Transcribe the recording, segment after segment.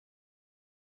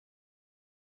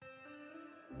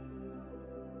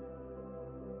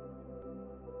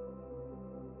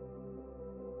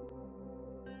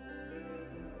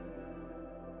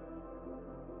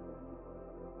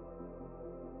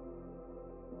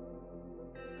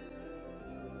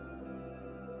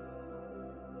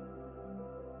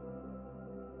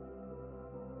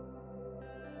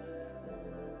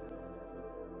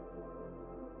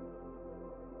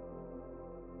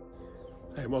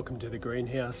And welcome to the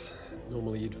greenhouse.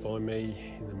 Normally you'd find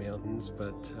me in the mountains,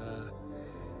 but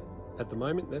at the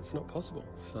moment that's not possible.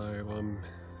 So I'm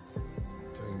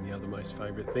doing the other most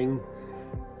favourite thing,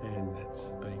 and that's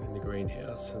being in the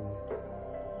greenhouse and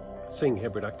seeing how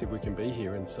productive we can be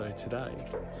here. And so today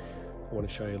I want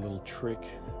to show you a little trick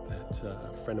that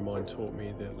a friend of mine taught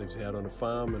me that lives out on a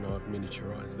farm, and I've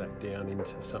miniaturised that down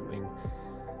into something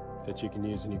that you can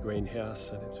use in your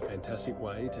greenhouse, and it's a fantastic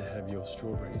way to have your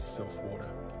strawberries self-water.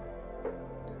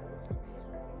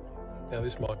 Now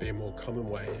this might be a more common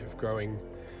way of growing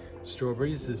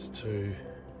strawberries, is to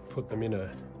put them in a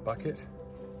bucket.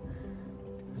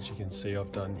 As you can see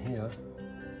I've done here,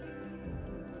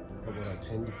 but what I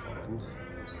tend to find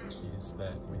is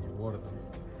that when you water them,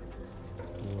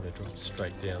 the water drops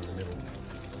straight down the middle.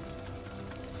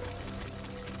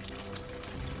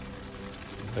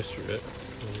 Most of it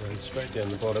will run straight down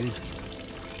the bottom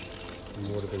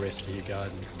and water the rest of your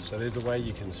garden. So there's a way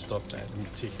you can stop that,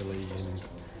 and particularly in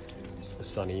the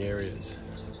sunny areas.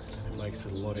 And it makes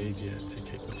it a lot easier to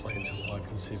keep the plants alive. You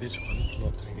can see this one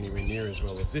not doing anywhere near as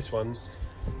well as this one,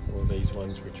 or these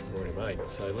ones which we've already made.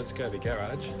 So let's go to the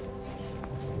garage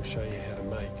and we'll show you how to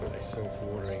make a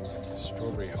self-watering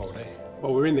strawberry holder.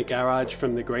 Well, we're in the garage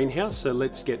from the greenhouse, so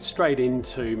let's get straight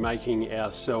into making our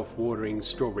self-watering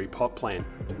strawberry pot plant.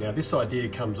 Now this idea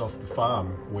comes off the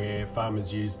farm, where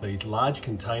farmers use these large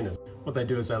containers. What they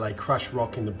do is they lay crushed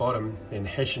rock in the bottom, then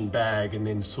hessian bag, and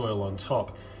then soil on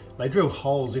top. They drill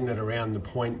holes in it around the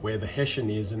point where the hessian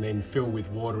is, and then fill with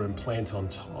water and plant on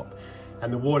top.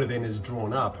 And the water then is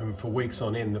drawn up, and for weeks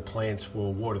on end the plants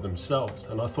will water themselves.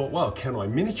 And I thought, well, can I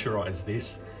miniaturize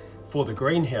this for the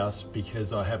greenhouse,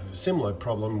 because I have a similar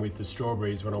problem with the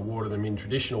strawberries when I water them in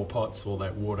traditional pots, all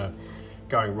that water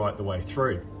going right the way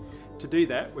through. To do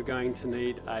that, we're going to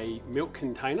need a milk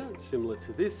container similar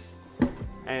to this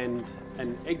and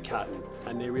an egg carton,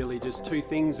 and they're really just two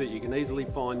things that you can easily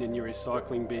find in your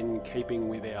recycling bin, keeping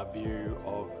with our view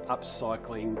of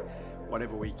upcycling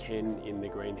whatever we can in the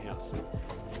greenhouse.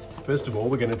 First of all,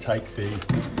 we're going to take the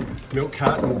milk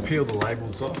carton and peel the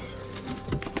labels off.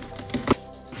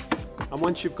 And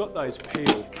once you've got those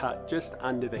peels, cut just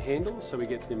under the handle so we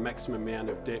get the maximum amount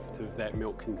of depth of that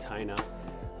milk container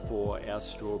for our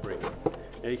strawberry.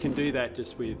 Now you can do that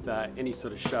just with any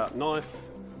sort of sharp knife.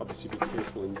 Obviously be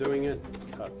careful in doing it.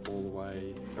 Cut all the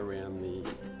way around the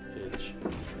edge.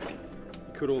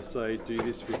 You could also do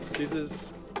this with scissors.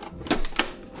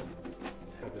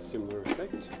 Have a similar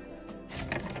effect.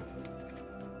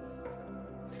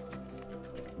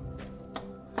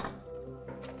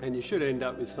 And you should end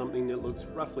up with something that looks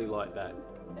roughly like that.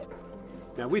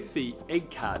 Now with the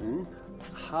egg carton,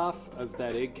 half of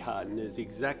that egg carton is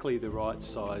exactly the right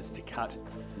size to cut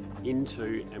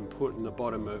into and put in the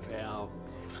bottom of our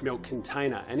milk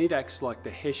container, and it acts like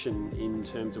the hessian in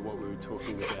terms of what we were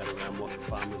talking about around what the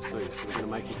farmers do. So we're going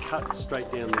to make a cut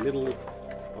straight down the middle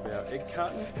of our egg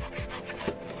carton,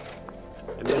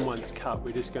 and then once cut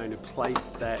we're just going to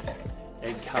place that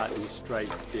egg carton straight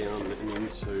down and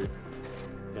into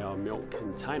our milk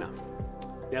container.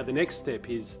 Now the next step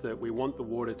is that we want the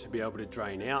water to be able to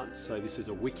drain out, so this is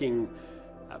a wicking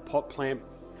pot plant.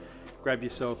 Grab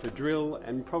yourself a drill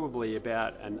and probably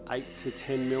about an 8 to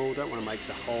 10 mil. Don't want to make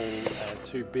the hole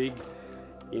too big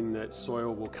in that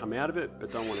soil will come out of it,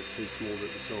 but don't want it too small that the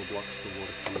soil blocks the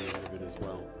water coming out of it as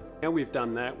well. Now we've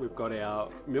done that, we've got our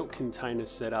milk container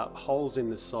set up, holes in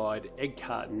the side, egg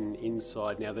carton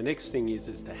inside. Now the next thing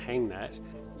is to hang that.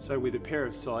 So with a pair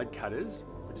of side cutters,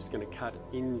 we're just going to cut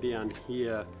in down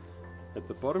here at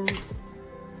the bottom.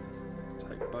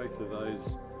 Take both of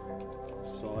those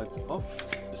sides off.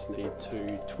 Just need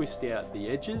to twist out the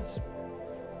edges.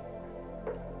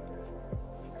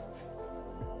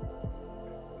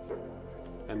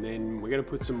 And then we're going to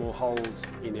put some more holes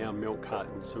in our milk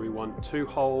carton. So we want 2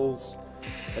 holes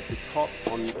at the top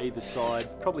on either side,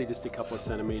 probably just a couple of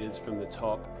centimeters from the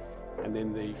top. And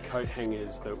then the coat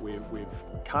hangers that we've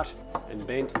cut and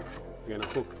bent, we're going to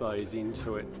hook those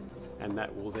into it, and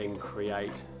that will then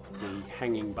create the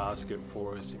hanging basket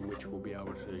for us, in which we'll be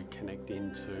able to connect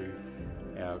into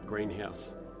our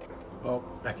greenhouse. Well,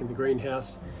 back in the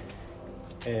greenhouse,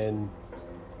 and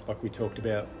like we talked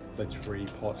about, let's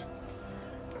repot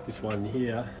this one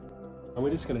here. And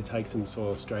we're just going to take some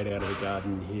soil straight out of the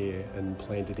garden here and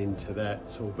plant it into that.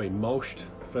 So it'll be mulched,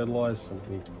 fertilised, so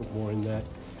we need to put more in that.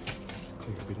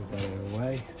 Clear a bit of that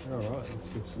away. Alright, let's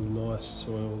get some nice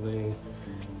soil there.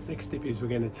 Next step is we're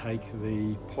going to take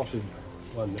the potted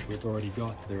one that we've already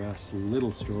got. There are some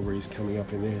little strawberries coming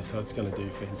up in there, so it's going to do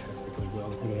fantastically well.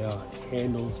 Put our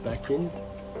handles back in.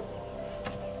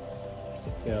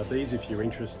 Now these, if you're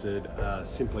interested, are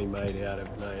simply made out of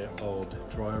an old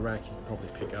dryer rack. You can probably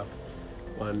pick up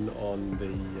one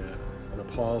on a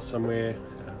pile somewhere.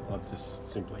 I've just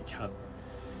simply cut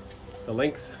the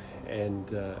length and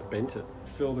bent it,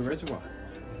 fill the reservoir.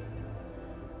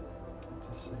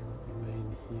 Just see what we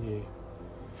mean here.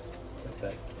 Let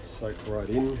that soak right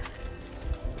in.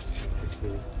 Just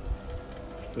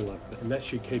fill up, and that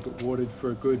should keep it watered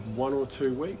for a good 1 or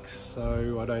 2 weeks,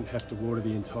 so I don't have to water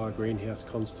the entire greenhouse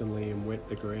constantly and wet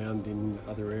the ground in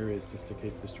other areas just to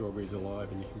keep the strawberries alive.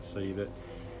 And you can see that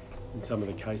in some of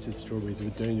the cases strawberries are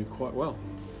doing quite well.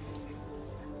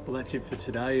 Well, that's it for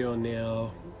today on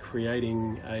our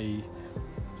creating a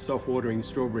self-watering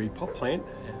strawberry pot plant.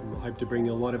 I hope to bring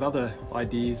a lot of other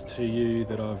ideas to you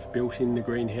that I've built in the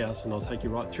greenhouse, and I'll take you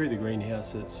right through the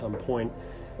greenhouse at some point.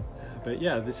 But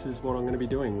yeah, this is what I'm going to be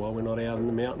doing while we're not out in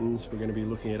the mountains. We're going to be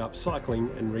looking at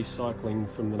upcycling and recycling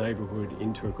from the neighbourhood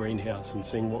into a greenhouse and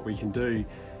seeing what we can do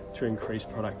to increase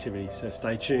productivity. So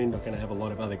stay tuned. I'm going to have a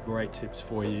lot of other great tips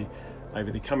for you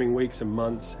over the coming weeks and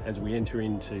months as we enter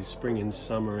into spring and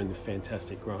summer and the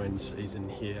fantastic growing season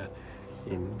here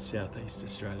in Southeast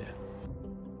Australia.